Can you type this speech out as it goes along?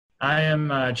I am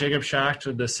Jacob Schacht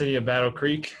with the City of Battle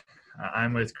Creek.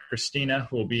 I'm with Christina,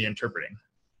 who will be interpreting.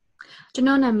 ကျွန်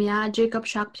တော်နာမည်က Jacob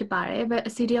Shark ဖြစ်ပါတယ်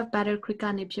။ City of Battle Creek က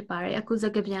နေဖြစ်ပါတယ်။အခုစ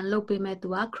ကားပြန်လုပ်ပေးမဲ့သူ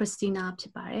က Christina ဖြ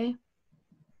စ်ပါတယ်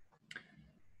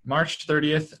။ March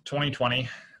 30th, 2020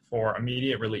 for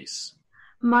immediate release.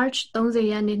 March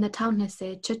 30 ရက်နေ့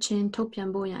2020ချက်ချင်းထုတ်ပြန်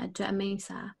ဖို့ရန်အတွက်အမိန့်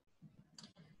စာ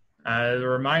A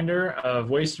reminder of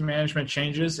waste management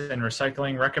changes and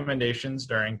recycling recommendations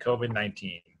during COVID-19.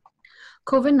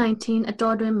 COVID-19 အ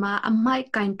တော်တွင်မှာအမိုက်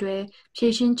ကင်တွယ်ဖြ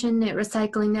ည့်ရှင်းခြင်းနဲ့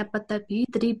recycling နဲ့ပတ်သက်ပြီး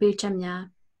သတိပေးချက်များ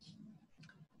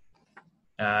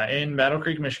In Battle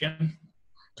Creek, Michigan,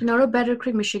 ကျွန်တော်တို့ Battle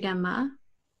Creek, Michigan မှာ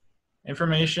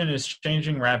information is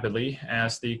changing rapidly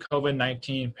as the COVID-19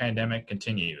 pandemic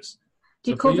continues.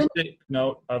 So COVID please take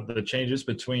note of the changes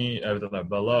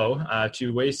below to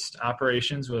waste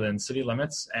operations within city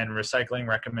limits and recycling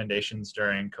recommendations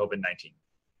during COVID-19.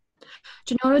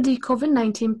 ကျွန်တော်တို့ဒီ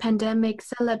COVID-19 pandemic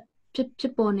ဆက်လက်ဖြ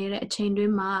စ်ပေါ်နေတဲ့အချိန်တွ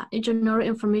င်းမှာကျွန်တော်တို့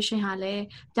information ဟာလည်း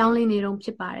ပြောင်းလဲနေတော့ဖြ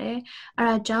စ်ပါတယ်။အဲ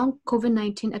ဒါကြောင့်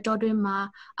COVID-19 အတော်တွင်းမှာ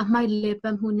အမိုက်လေပ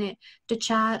တ်မှုနဲ့တ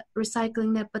ခြား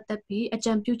recycling နဲ့ပတ်သက်ပြီးအ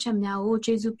ကြံပြုချက်များကို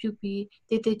ကျေးဇူးပြုပြီး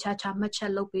တည်တည်ချာချာမှတ်ချ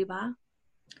က်လုပ်ပေးပါ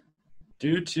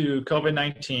Due to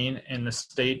COVID-19 in the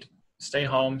state stay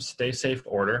home, stay safe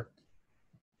order,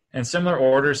 and similar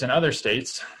orders in other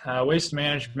states, waste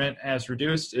management has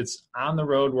reduced its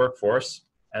on-the-road workforce,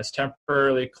 has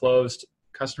temporarily closed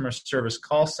customer service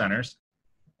call centers,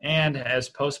 and has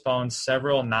postponed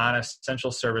several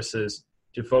non-essential services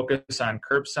to focus on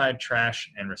curbside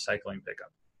trash and recycling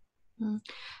pickup.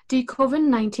 ဒီ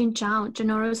COVID-19 ကြောင့်ကျွန်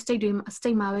တော်တို့ state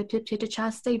မှာပဲဖြစ်ဖြစ်တခြား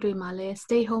state တွေမှာလည်း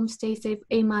stay home stay safe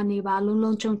အိမ်မှာနေပါလုံ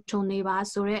လုံခြုံနေပါ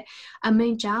ဆိုတော့အမိ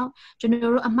န့်ကြောင့်ကျွန်တော်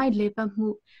တို့အမိုက်လေပတ်မှု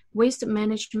waste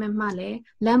management မှာလည်း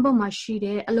လမ်းပေါ်မှာရှိ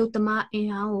တဲ့အလုပ်သမားအင်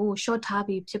အားကို short ထား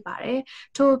ပြီးဖြစ်ပါတယ်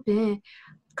ထို့အပြင်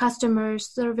customer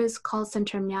service call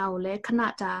center များကိုလည်းခဏ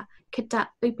တာခေတ္တ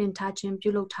ပိတ်ပင်ထားခြင်းပြု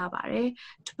လုပ်ထားပါတယ်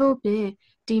ထို့အပြင်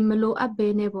ဒီမလိုအပ်ဘဲ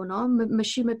နဲ့ပေါ့နော်မ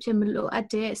ရှိမဖြစ်မလိုအပ်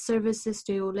တဲ့ services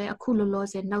တွေကိုလည်းအခုလောလော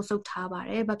ဆယ်နောက်ဆုတ်ထားပါ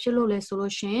တယ်ဘာဖြစ်လို့လဲဆို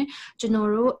လို့ရှင်ကျွန်တော်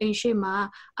တို့အိမ်ရှိမှာ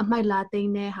အမိုက်လာသိ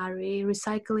မ်းတဲ့ဟာတွေ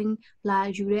recycling လာ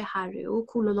ယူတဲ့ဟာတွေကိုအ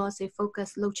ခုလောလောဆယ် focus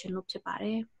လုပ်ချင်လို့ဖြစ်ပါတ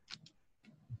ယ်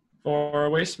For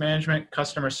waste management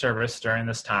customer service during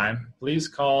this time, please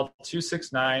call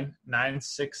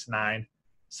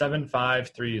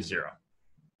 269-969-7530.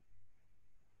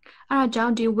 အဲ့ဒါကြော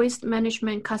င့်ဒီ waste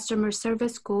management customer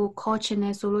service ကိုခေါ်ချင်တ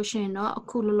ယ်ဆိုလို့ရှိရင်တော့အ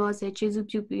ခုလောလောဆယ်ကျေးဇူး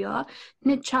ပြုပြီးတော့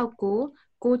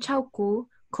269-969-0533ကို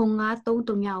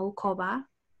ခေါ်ပါ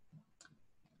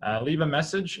Leave a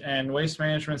message and waste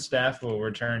management staff will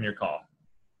return your call.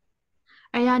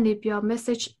 အဲ့ရနေပြီးတော့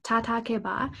message ထားခဲ့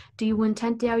ပါဒီဝန်ထ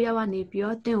မ်းတယောက်ကနေပြီး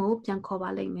တော့တင်ကိုပြန်ခေါ်ပါ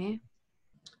လိမ့်မယ်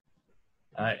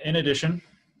In addition,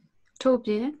 ထို့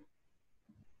ပြင်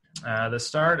the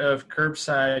start of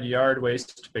curbside yard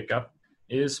waste pickup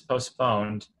is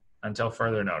postponed until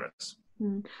further notice.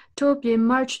 ထို့ပြင်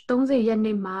March 30ရက်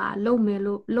နေ့မှာလုပ်မယ်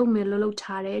လို့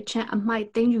ထားတဲ့ချမ်းအမိုက်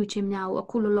သိမ်းယူခြင်းများကိုအ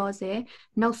ခုလောလောဆယ်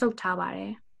နောက်ဆုတ်ထားပါတ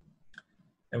ယ်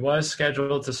It was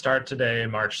scheduled to start today,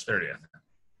 March 30th.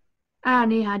 အဲ့ဒါ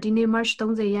နေ့ဟာဒီနေ့ March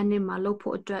 30ရက်နေ့မှာလုပ်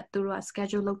ဖို့အတွက်သူတို့က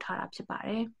schedule လုပ်ထားတာဖြစ်ပါတ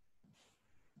ယ်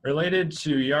Related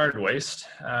to yard waste,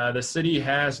 the city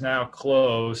has now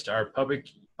closed our public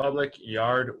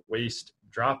yard waste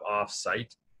drop-off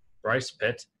site, Bryce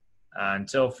Pit,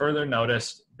 until further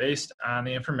notice based on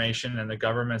the information in the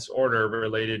government's order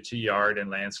related to yard and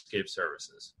landscape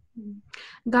services.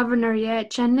 Governor ရဲ့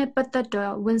ချန်နဲ့ပတ်သက်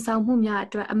တော့ဝန်ဆောင်မှုများအ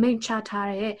တွက်အမိန့်ချထား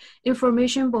တဲ့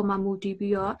information ပေါ်မှာမူတည်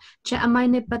ပြီးတော့ချန်အမိုက်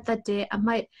နဲ့ပတ်သက်တဲ့အ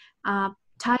မိုက်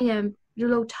ထားရန်ပြု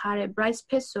လုပ်ထားတဲ့ Bryce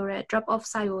Pit ဆိုတဲ့ drop off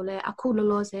site ကိုလည်းအခုလော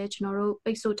လောဆယ်ကျွန်တော်တို့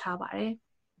ပိတ်ဆို့ထားပါတယ်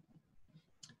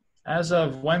As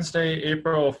of Wednesday,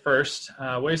 April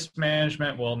 1st, waste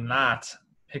management will not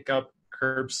pick up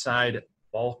curbside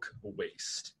bulk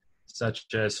waste,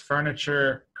 such as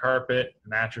furniture, carpet,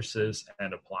 mattresses,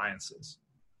 and appliances.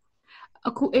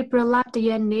 အခု April လ1ရ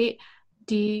က်နေ့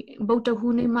ဒီဗုဒ္ဓ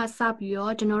ဟူးနေ့မှစပြီး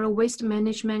တော့ကျွန်တော်တို့ waste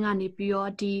management ကနေပြီး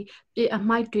တော့ဒီအ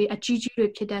မိုက်တွေအကြီးကြီးတွေ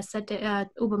ဖြစ်တဲ့ဆက်တဲ့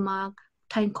ဥပမာ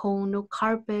ထိုင်ခုံတို့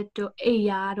carpet တို့အိ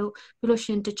ယာတို့ပြီးလို့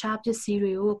ရှင်တခြားပစ္စည်း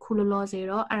တွေကိုအခုလောလောဆယ်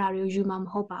တော့အဲ့ဒါတွေကိုယူမှာမ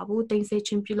ဟုတ်ပါဘူးတင်ဆက်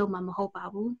ချင်းပြုလုပ်မှာမဟုတ်ပါ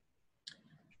ဘူး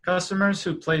Customers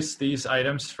who place these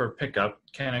items for pickup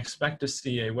can expect to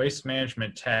see a waste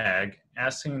management tag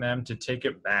asking them to take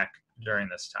it back during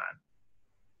this time.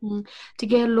 တ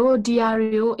ကယ်လို့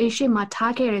DRO အရှိမ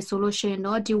ထားခဲ့ရဆိုလို့ရှိရင်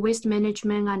တော့ဒီ waste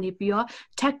management ကနေပြီးတော့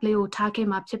tag လေးကိုထားခဲ့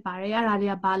မှာဖြစ်ပါတယ်အဲ့ဒါ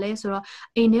လေးကဘာလဲဆိုတော့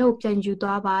အိမ်ထဲကိုပြန်ယူ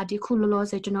သွားပါဒီခုလောလော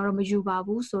ဆယ်ကျွန်တော်တို့မယူပါ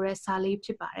ဘူးဆိုတဲ့စာလေးဖြ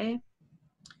စ်ပါတယ်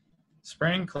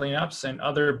Spring cleanups and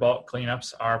other bulk cleanups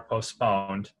are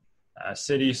postponed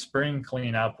City spring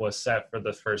cleanup was set for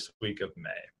the first week of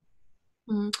May.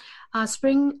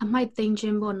 Spring အမိုက်သိမ်းခြ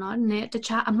င်းပေါ့နော်နဲ့တ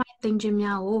ခြားအမိုက်သိမ်းခြင်း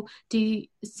များကိုဒီ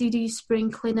city spring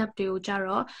cleanup တွေကိုကြ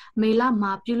တော့မေလ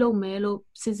မှာပြုလုပ်မယ်လို့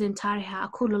စီစဉ်ထားတဲ့ဟာ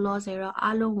အခုလောလောဆယ်တော့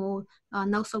အားလုံးကို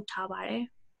နောက်ဆုတ်ထားပါတယ်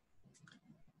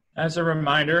As a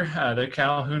reminder, the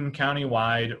Calhoun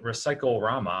County-wide Recycle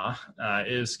Rama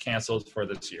is canceled for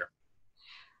this year.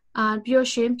 ပြော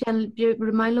ရှင်ပြန်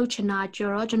remind လုပ်ချင်တာကြ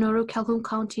တော့ကျွန်တော်တို့ Calhoun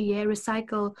County ရဲ့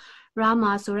Recycle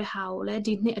Rama ဆိုတဲ့ဟာကိုလည်း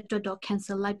ဒီနှစ်အတွက်တော့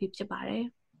cancel လိုက်ပြီးဖြစ်ပါတယ်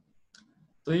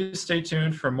Please stay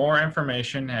tuned for more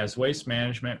information as Waste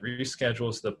Management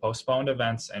reschedules the postponed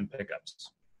events and pickups.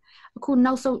 အခု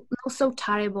နောက်ဆုတ်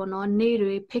ထားတဲ့ပေါ့နော်နေ့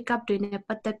တွေ pick up တွေနဲ့ပ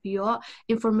တ်သက်ပြီးတော့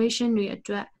information တွေအ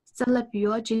တွက်ဆက်လက်ပြီး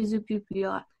တော့ကျေးဇူးပြုပြီး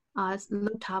တော့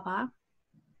လုပ်ထားပါ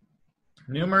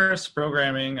Numerous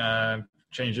programming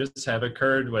changes have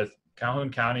occurred with Calhoun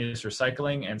County's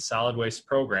recycling and solid waste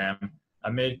program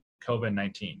amid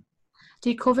COVID-19.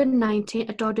 ဒီ COVID-19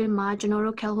 အတော်တွင်မှာကျွန်တော်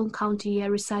တို့ Calhoun County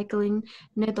ရဲ့ recycling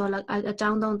နဲ့တော့အကြော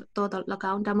င်းတော့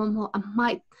၎င်းဒါမှမဟုတ်အ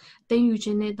မိုက်သိမ်းယူခြ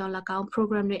င်းနဲ့တော့၎င်း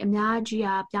program တွေအများကြီး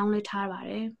ပြောင်းလဲထားပါ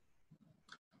တယ်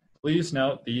Please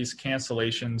note these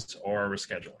cancellations or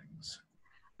reschedulings.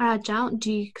 အားကြောင့်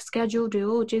ဒီ schedule တွေ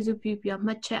ကိုကျေးဇူးပြုပြီးအ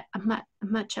မှတ်ချ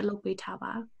က်လုပ်ပေးထား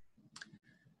ပါ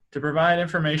To provide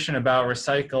information about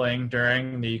recycling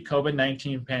during the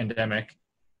COVID-19 pandemic,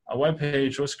 a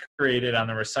webpage was created on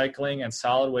the Recycling and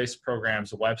Solid Waste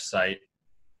Program's website.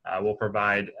 We'll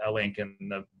provide a link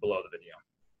below the video.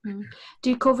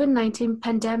 ဒီ COVID-19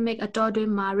 pandemic အတော်တွ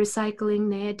င်မှာ recycling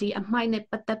နဲ့ဒီအမိုက်နဲ့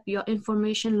ပတ်သက်ပြီး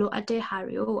information လိုအပ်တဲ့ဟာ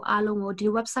တွေကိုအားလုံးကိုဒီ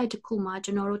website တစ်ခုမှာ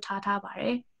ကျွန်တော်တို့ထားပါတ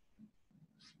ယ်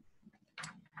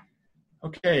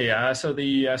Okay, so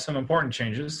some important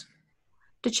changes.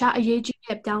 တခြားအရေးကြီး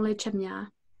တဲ့ပြောင်းလဲချက်များ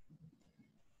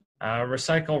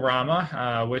Recycle Rama,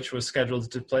 which was scheduled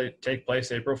to take place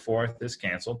April 4th, is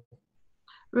canceled.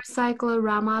 Recycle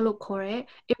Rama လို့ခေါ်တဲ့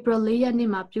April 4 ရက်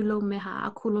နေ့မှာပြုလုပ်မယ့်ဟာ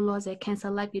အခုလောလောဆယ်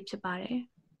cancel လိုက်ပြီးဖြစ်ပါတယ်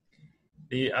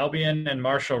The Albion and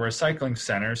Marshall recycling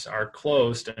centers are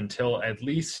closed until at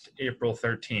least April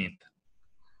 13th.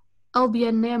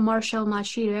 Albion နဲ့ Marshall မှာ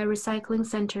ရှိတဲ့ recycling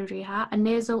center တွေဟာအန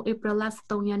ည်းဆုံး April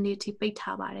 3 ရက်နေ့ထိပိတ်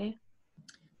ထားပါတယ်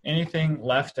Anything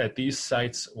left at these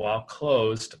sites while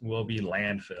closed will be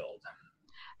landfilled.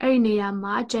 အဲ့ဒီနေရာ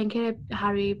မှာကျန်ခဲ့တဲ့ဟာ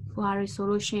တွေဆို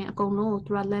လို့ရှိရင်အကုန်လုံးကို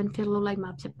သူက landfill လုပ်လိုက်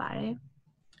မှာဖြစ်ပါတယ်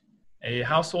A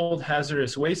household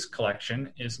hazardous waste collection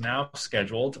is now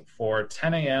scheduled for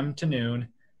 10 a.m. to noon,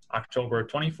 October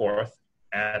 24th,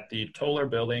 at the Toller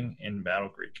Building in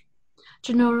Battle Creek.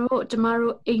 ကျွန်တော်တို့ကျမ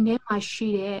တို့အိမ်ထဲမှာရှိ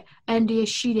တဲ့အန်ဒီ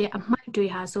ရှိတဲ့အမှိုက်တွေ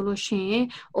ဟာဆိုလို့ရှိရင်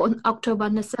အောက်တိုဘာ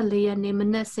24ရက်နေ့မ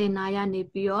နက်10:00နာရီနေ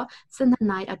ပြီးတော့12:00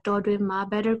နာရီအတော်တွင်မှာ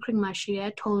Battle Creek မှာရှိ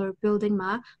တဲ့ Toller Building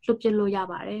မှာလွှတ်ပစ်လို့ရ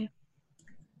ပါတယ်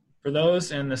For those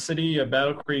in the city of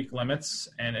Battle Creek limits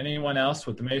and anyone else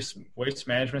with the waste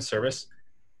management service,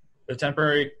 the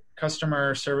temporary customer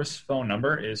service phone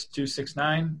number is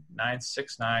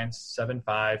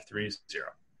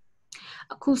 269-969-7530.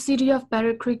 အခု City of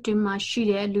Battle Creek တွင်မှာရှိ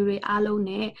တဲ့လူတွေအားလုံး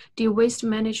နဲ့ဒီ waste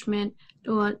management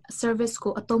service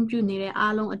ကိုအသုံးပြုနေတဲ့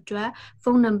အားလုံးအတွက်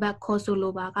phone number ခေါ်ဆို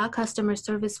လိုပါက customer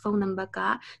service phone number က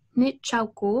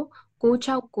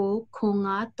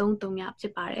269-969-0533ဖြ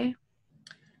စ်ပါတယ်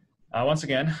Once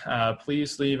again,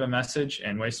 please leave a message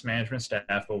and Waste Management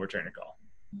staff will return your call.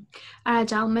 အား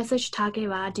ကြောင့် message ထားခဲ့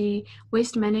ပါဒီ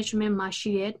waste management မှာ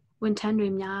ရှိတဲ့ဝန်ထမ်းတွေ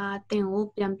များတင်ကို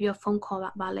ပြန်ပြီးဖုန်းခေါ်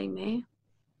ပါလိမ့်မယ်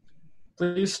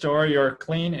Please store your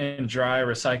clean and dry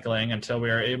recycling until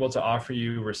we are able to offer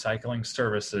you recycling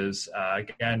services,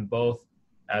 again, both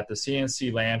at the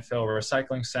CNC Landfill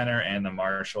Recycling Center and the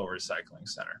Marshall Recycling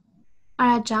Center.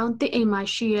 အားကြောင့်တိအိမ်မှာ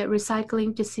ရှိတဲ့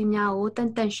recycling ပစ္စည်းများကို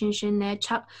တန်ရှင်းနဲ့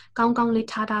ကောင်းလေး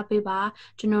ထားပေးပါ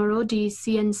ကျွန်တော်တို့ဒီ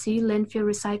CNC Landfill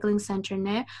Recycling Center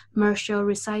နဲ့ Marshall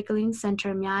Recycling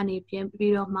Center များအနေ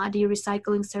ပြီးတော့မှဒီ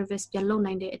recycling service ပြန်လုပ်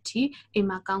နိုင်တဲ့အထိအိမ်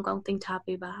မှာကောင်းတင်ထား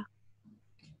ပေးပါ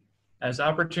As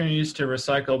opportunities to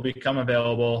recycle become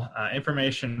available,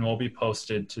 information will be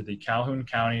posted to the Calhoun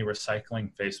County Recycling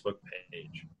Facebook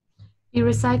page. ဒီ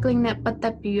recycling နဲ့ပတ်သ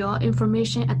က်ပြီးတော့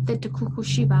information အသစ်တစ်ခု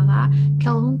ရှိပါက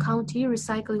Calhoun County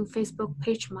Recycling Facebook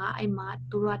page မှာအဲ့မှာ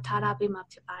သူတို့ထားပေးမှာ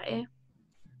ဖြစ်ပါတယ်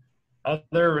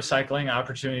Other recycling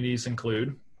opportunities include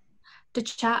တ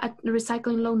ခြား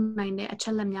recycling လုပ်နိုင်တဲ့အချ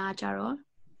က်လက်များကြတော့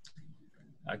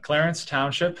Clarence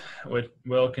Township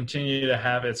will continue to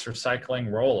have its recycling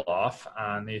roll-off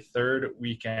on the third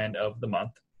weekend of the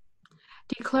month.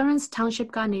 ဒီ Clarence Township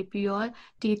ကနေပြီးတော့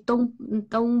ဒီ3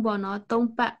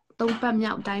ပတ်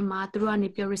မြောက်တိုင်းမှာသူတို့ကနေ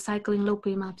ပြီး recycling လုပ်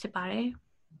ပေးမှာဖြစ်ပါတယ်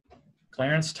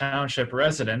Clarence Township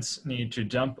residents need to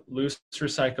dump loose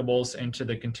recyclables into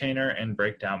the container and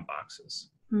break down boxes.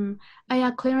 Aya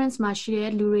clearance မှာရှိ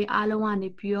တဲ့လူတွေအားလုံးကနေ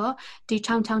ပြီးတော့ဒီ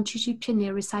ချောင်းချောင်းချီချီဖြစ်နေ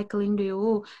recycling တွေ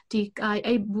ကိုဒီ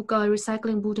အဲ့ book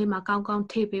recycling book ထဲမှာကောင်းကောင်း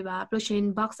ထည့်ပေးပါပြီးလို့ရှိရင်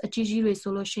box အကြီးကြီးတွေ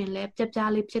ဆိုလို့ရှိရင်လည်းပြပြ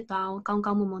လေးဖြစ်သွားအောင်ကောင်း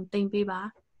ကောင်းမွန်မွန်တင်ပေးပါ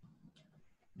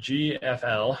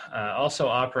GFL also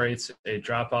operates a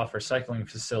drop-off recycling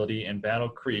facility in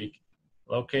Battle Creek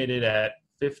located at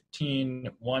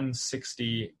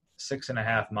 15160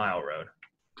 6.5 Mile Road.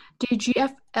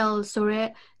 DGFL ဆိုတဲ့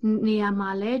နေရာမှာ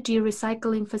လည်းဒီ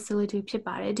recycling facility ဖြစ်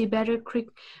ပါတယ်ဒီ Battle Creek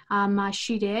မှာ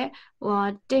ရှိတဲ့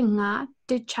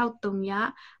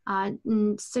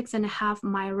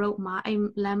6.5 mile road မှာအဲ့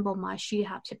land ပေါ်မှာရှိ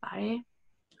တာဖြစ်ပါတယ်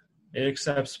It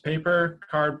accepts paper,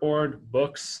 cardboard,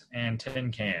 books, and tin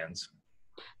cans.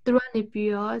 သူတို့ကနေပြီး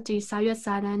တော့ဒီစာရွက်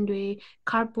စာတမ်းတွေ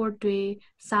cardboard တွေ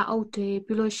စာအုပ်တွေ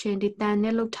ပြီးလို့ရှိရင်ဒီတန်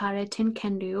နဲ့လုပ်ထားတဲ့ tin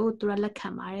can တွေကိုသူတို့လက်ခံ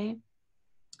ပါတယ်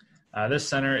This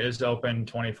center is open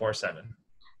 24/7.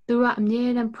 သူတို့ကအမြဲ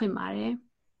တမ်းဖွင့်ပါတယ်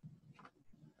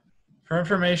For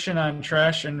information on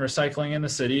trash and recycling in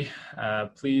the city,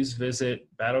 please visit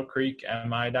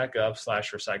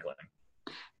battlecreekmi.gov/recycling.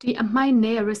 ဒီအမိုက်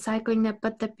နဲ့ recycling နဲ့ပ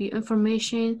တ်သက်ပြီး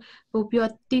information ပို့ပြီး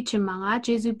သိချင်မှာက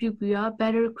ကျေးဇူးပြုပြီးတော့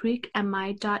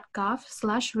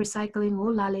battlecreekmi.gov/recycling ကို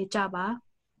လာလေကြပါ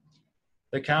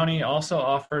The county also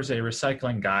offers a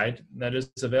recycling guide that is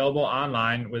available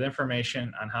online with information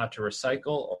on how to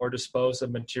recycle or dispose of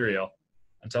material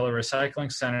until the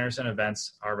recycling centers and events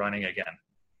are running again.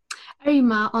 အဲ့ဒီ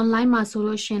မှာ online မှာဆို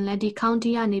လို့ရှိရင်လည်းဒီ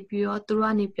county ကနေပြီးတော့သူ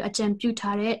တို့ကနေပြီးအကြံပြု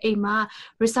ထားတဲ့အိမ်မှာ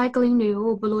recycling တွေ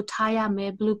ကိုဘယ်လိုထားရမလဲ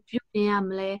ဘယ်လိုပြုပြင်ရမ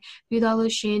လဲပြီးတော့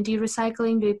လို့ရှိရင်ဒီ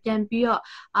recycling တွေပြန်ပြီးတော့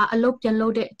အလုပ်ပြန်လု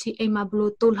ပ်တဲ့အထိအိမ်မှာဘယ်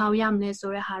လိုတိုးလှောင်ရမလဲ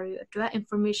ဆိုတဲ့ဟာတွေအတွက်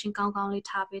information ကောင်းကောင်းလေး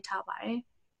ထားပေးထားပါတယ်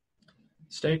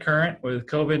Stay current with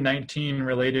COVID-19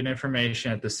 related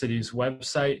information at the city's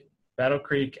website,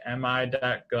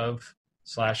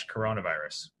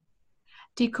 battlecreekmi.gov/coronavirus.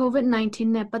 ဒီ COVID-19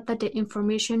 နဲ့ပတ်သက်တဲ့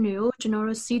information တွေကိုကျွန်တော်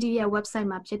တို့ CD ရဲ့ website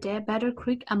မှာဖြစ်တဲ့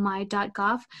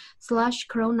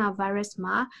battlecreekmi.gov/coronavirus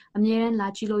မှာအမြဲတမ်းလာ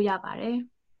ကြည့်လို့ရပါတယ်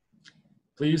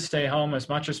Please stay home as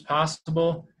much as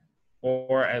possible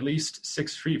or at least 6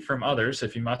 feet from others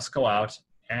if you must go out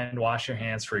and wash your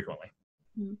hands frequently.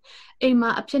 အိမ်မှာ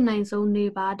အဖြစ်နိုင်ဆုံးနေ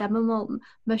ပါဒါမှမဟုတ်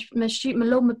မရှိမ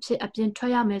လို့မဖြစ်အပြင်ထွ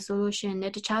က်ရမယ်ဆိုလို့ရှိရင်လ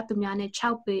ည်းတခြားသူများနဲ့6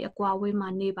ပေအကွာဝေးမှာ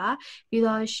နေပါပြီး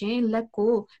တော့ရှင်လက်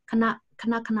ကိုခဏ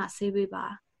ဆေးပေးပါ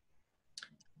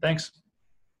Thanks.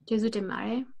 ကျေးဇူးတင်ပါတ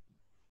ယ်